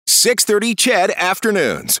6:30 CHED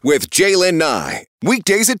Afternoons with Jaylen Nye.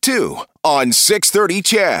 Weekdays at 2 on 6:30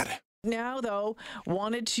 CHED. Now, though,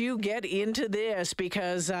 wanted to get into this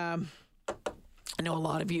because I know a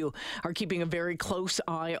lot of you are keeping a very close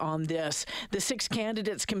eye on this. The 6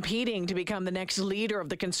 candidates competing to become the next leader of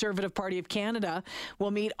the Conservative Party of Canada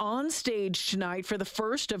will meet on stage tonight for the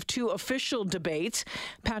first of 2 official debates.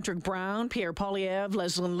 Patrick Brown, Pierre Poilievre,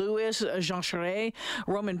 Leslyn Lewis, Jean Charest,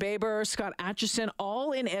 Roman Baber, Scott Aitchison,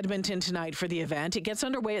 all in Edmonton tonight for the event. It gets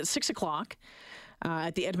underway at 6 o'clock.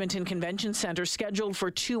 At the Edmonton Convention Centre, scheduled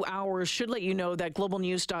for 2 hours. Should let you know that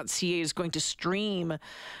globalnews.ca is going to stream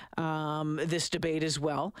this debate as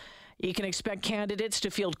well. You can expect candidates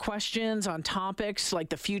to field questions on topics like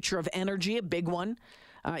the future of energy, a big one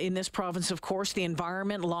in this province, of course, the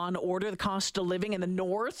environment, law and order, the cost of living in the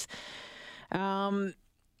north.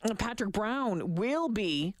 Patrick Brown will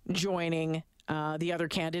be joining the other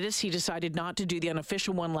candidates. He decided not to do the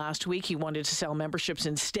unofficial one last week. He wanted to sell memberships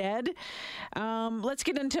instead. Let's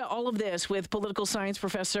get into all of this with political science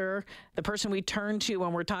professor, the person we turn to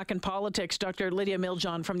when we're talking politics, Dr. Lydia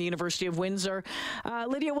Miljan from the University of Windsor.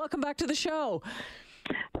 Lydia, welcome back to the show.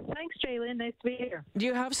 Thanks, Jaylen. Nice to be here. Do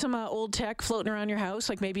you have some old tech floating around your house,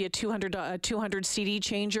 like maybe a 200 CD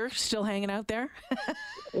changer still hanging out there?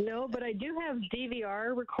 No, but I do have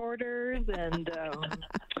DVR recorders and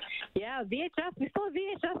VHS. We still have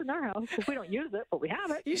VHS in our house. We don't use it, but we have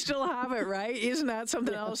it. You still have it, right? Isn't that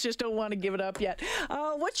something else? Just don't want to give it up yet.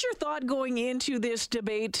 What's your thought going into this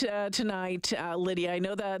debate tonight, Lydia? I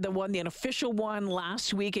know the unofficial one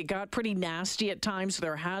last week, it got pretty nasty at times.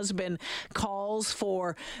 There has been calls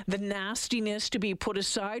for the nastiness to be put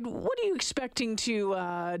aside. What are you expecting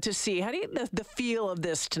to see? How do you the feel of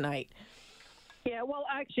this tonight? Yeah, well,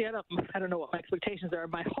 actually, I don't know what my expectations are.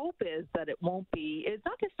 My hope is that it won't be. It's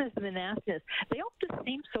not just necessarily the nastiness. They all just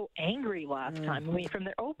seemed so angry last time. I mean, from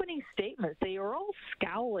their opening statements, they were all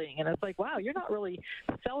scowling, and it's like, wow, you're not really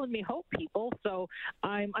selling me hope, people. So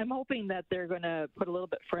I'm hoping that they're going to put a little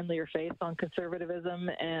bit friendlier face on conservatism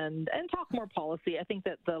and talk more policy. I think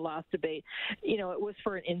that the last debate, it was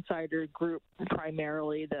for an insider group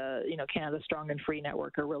primarily. The Canada Strong and Free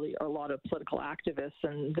Network are really a lot of political activists,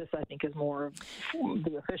 and this I think is more of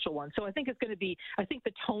the official one. So I think it's going to be, I think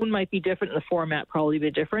the tone might be different and the format probably be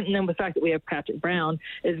different. And then the fact that we have Patrick Brown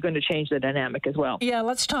is going to change the dynamic as well. Yeah,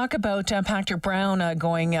 let's talk about Patrick Brown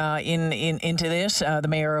going into this. The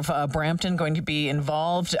mayor of Brampton going to be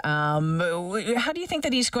involved. How do you think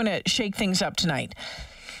that he's going to shake things up tonight?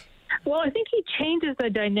 Well, I think he changes the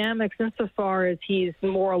dynamics insofar as he's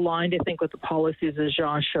more aligned, I think, with the policies of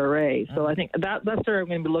Jean Charest. So I think that's where I'm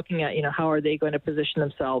going to be looking at, how are they going to position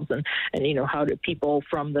themselves and how do people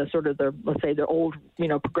from the sort of let's say the old,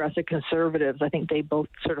 progressive conservatives, I think they both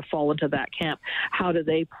sort of fall into that camp. How do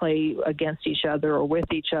they play against each other or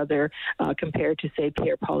with each other compared to, say,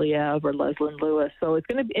 Pierre Poilievre or Leslyn Lewis? So it's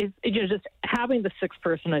going to be, just having the 6th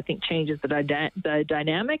person, I think, changes the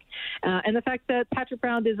dynamic. And the fact that Patrick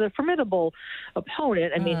Brown is a formidable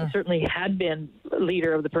opponent. I mean, he certainly had been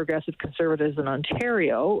leader of the Progressive Conservatives in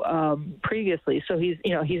Ontario previously, so he's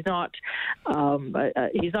not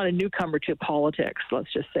a newcomer to politics,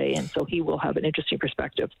 let's just say, and so he will have an interesting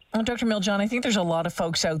perspective. Dr. Miljan, I think there's a lot of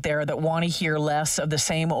folks out there that want to hear less of the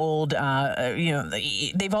same old,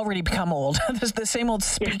 they've already become old, the same old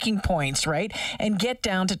speaking points, right? And get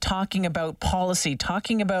down to talking about policy,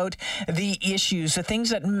 talking about the issues, the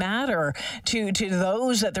things that matter to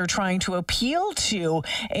those that they're trying to appeal to.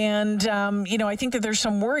 And, I think that there's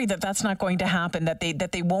some worry that that's not going to happen, that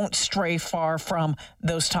they won't stray far from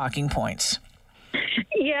those talking points.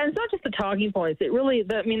 Yeah, it's not just the talking points. It really,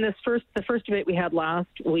 the first debate we had last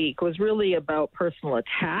week was really about personal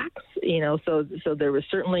attacks. So there was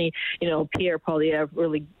certainly, Pierre Poilievre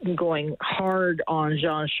really going hard on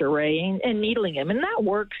Jean Charest and needling him, and that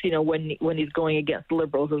works. When he's going against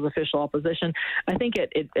Liberals as official opposition, I think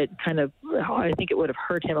it would have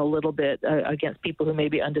hurt him a little bit against people who may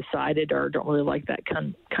be undecided or don't really like that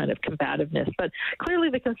kind of combativeness. But clearly,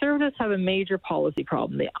 the Conservatives have a major policy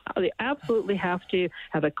problem. They absolutely have to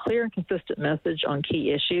have a clear and consistent message on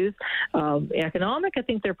key issues. Economic, I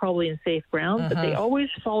think they're probably in safe ground, but they always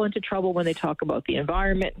fall into trouble when they talk about the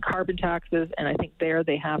environment and carbon taxes, and I think there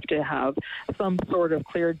they have to have some sort of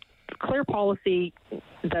clear clear policy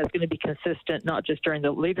that's going to be consistent, not just during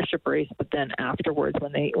the leadership race, but then afterwards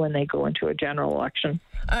when they go into a general election.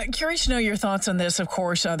 Curious to know your thoughts on this. Of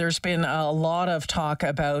course, there's been a lot of talk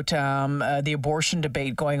about the abortion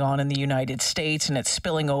debate going on in the United States, and it's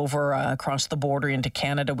spilling over across the border into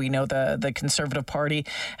Canada. We know the Conservative Party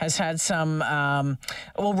has had some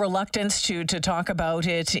reluctance to talk about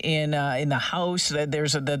it in the House.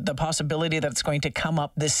 There's the possibility that it's going to come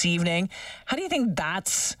up this evening. How do you think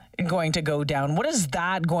that's going to go down? What is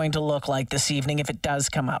that going to look like this evening if it does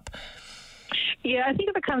come up? Yeah, I think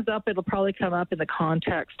if it comes up, it'll probably come up in the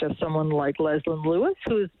context of someone like Leslyn Lewis,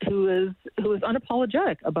 who is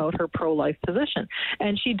unapologetic about her pro-life position,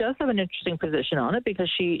 and she does have an interesting position on it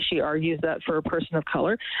because she argues that for a person of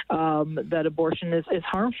color, that abortion is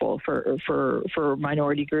harmful for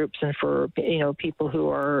minority groups and for people who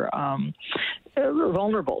are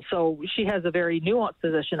vulnerable. So she has a very nuanced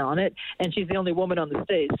position on it, and she's the only woman on the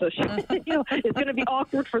stage. So she, it's going to be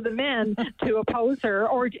awkward for the men to oppose her,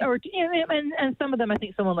 and some of them, I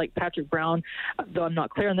think someone like Patrick Brown, though I'm not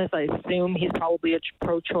clear on this, I assume he's probably a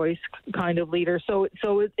pro-choice kind of leader. So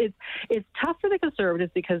it's tough for the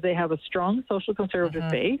Conservatives because they have a strong social conservative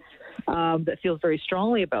base that feels very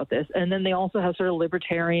strongly about this, and then they also have sort of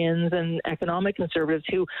libertarians and economic conservatives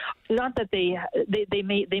who, not that they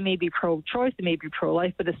may be pro-choice, they may be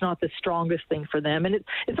pro-life, but it's not the strongest thing for them. And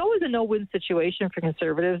it's always a no-win situation for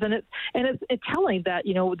Conservatives, and it's telling that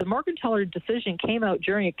the Morgentaler decision came out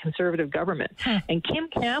during a Conservative government, and Kim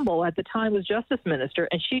Campbell at the time was Justice Minister,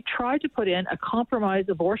 and she tried to put in a compromise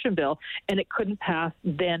abortion bill, and it couldn't pass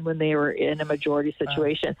then when they were in a majority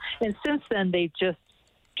situation. And since then, they've just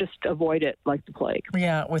avoid it like the plague.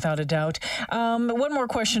 Yeah, without a doubt. One more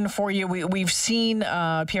question for you. We've seen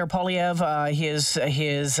Pierre Poilievre,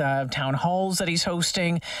 his town halls that he's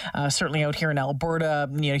hosting, certainly out here in Alberta,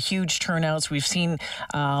 huge turnouts. We've seen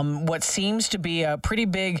what seems to be a pretty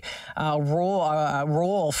big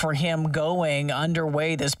role for him going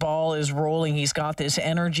underway. This ball is rolling. He's got this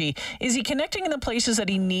energy. Is he connecting in the places that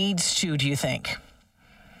he needs to, do you think?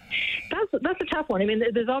 That's a tough one. I mean,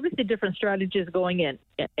 there's obviously different strategies going in,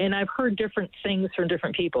 and I've heard different things from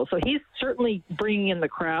different people. So he's certainly bringing in the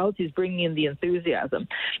crowds. He's bringing in the enthusiasm.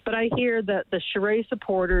 But I hear that the Charest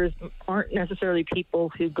supporters aren't necessarily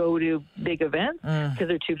people who go to big events because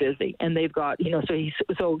they're too busy, and they've got,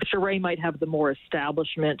 so Charest might have the more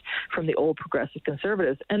establishment from the old progressive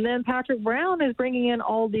Conservatives. And then Patrick Brown is bringing in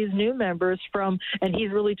all these new members and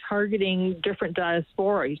he's really targeting different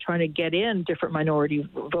diaspora. He's trying to get in different minority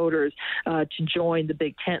voters to join the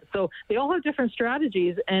big tent. So they all have different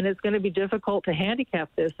strategies, and it's going to be difficult to handicap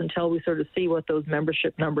this until we sort of see what those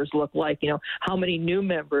membership numbers look like. How many new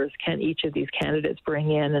members can each of these candidates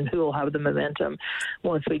bring in, and who will have the momentum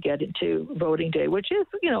once we get into voting day, which is,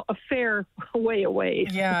 a fair way away.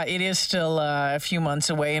 Yeah, it is still a few months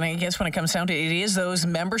away. And I guess when it comes down to it is those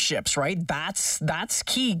memberships, right? That's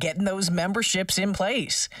key, getting those memberships in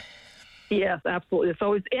place. Yes, absolutely. It's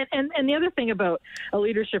always and the other thing about a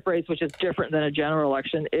leadership race, which is different than a general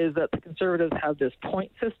election, is that the Conservatives have this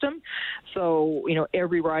point system. So,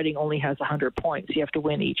 every riding only has 100 points. You have to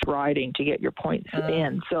win each riding to get your points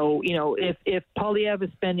in. So, if Poilievre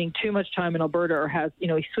is spending too much time in Alberta or has,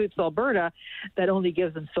 he sweeps Alberta, that only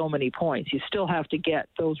gives them so many points. You still have to get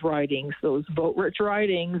those ridings, those vote-rich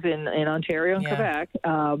ridings in Ontario and Quebec,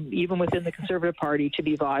 even within the Conservative Party, to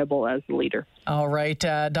be viable as the leader. All right,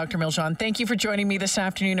 Dr. Miljon, thank you for joining me this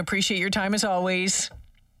afternoon. Appreciate your time as always.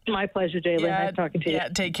 My pleasure, Jalen. Nice talking to you. Yeah,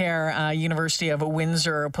 take care. University of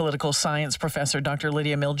Windsor political science professor Dr.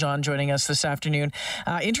 Lydia Miljon joining us this afternoon.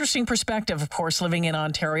 Interesting perspective, of course, living in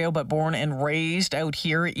Ontario, but born and raised out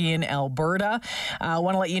here in Alberta. I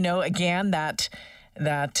want to let you know again that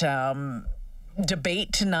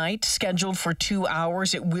debate tonight, scheduled for 2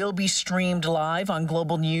 hours. It will be streamed live on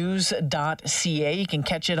globalnews.ca. You can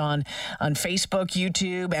catch it on Facebook,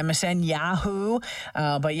 YouTube, MSN, Yahoo.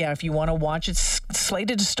 But yeah, if you want to watch, it's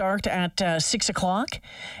slated to start at 6 o'clock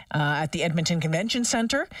at the Edmonton Convention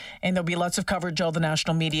Center. And there'll be lots of coverage, all the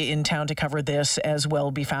national media in town to cover this as well.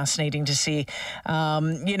 It'll be fascinating to see,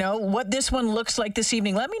 what this one looks like this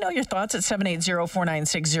evening. Let me know your thoughts at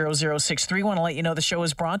 780-496-0063. Want to let you know the show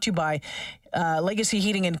is brought to you by Legacy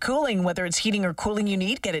Heating and Cooling. Whether it's heating or cooling you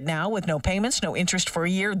need, get it now with no payments, no interest for a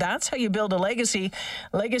year. That's how you build a legacy.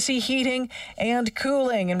 Legacy Heating and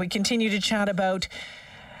Cooling. And we continue to chat about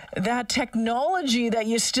that technology that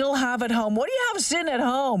you still have at home. What do you have sitting at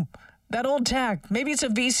home? That old tech. Maybe it's a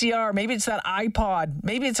VCR. Maybe it's that iPod.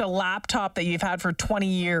 Maybe it's a laptop that you've had for 20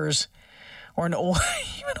 years. Or an old,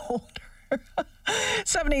 even older.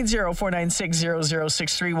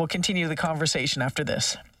 780-496-0063. We'll continue the conversation after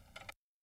this.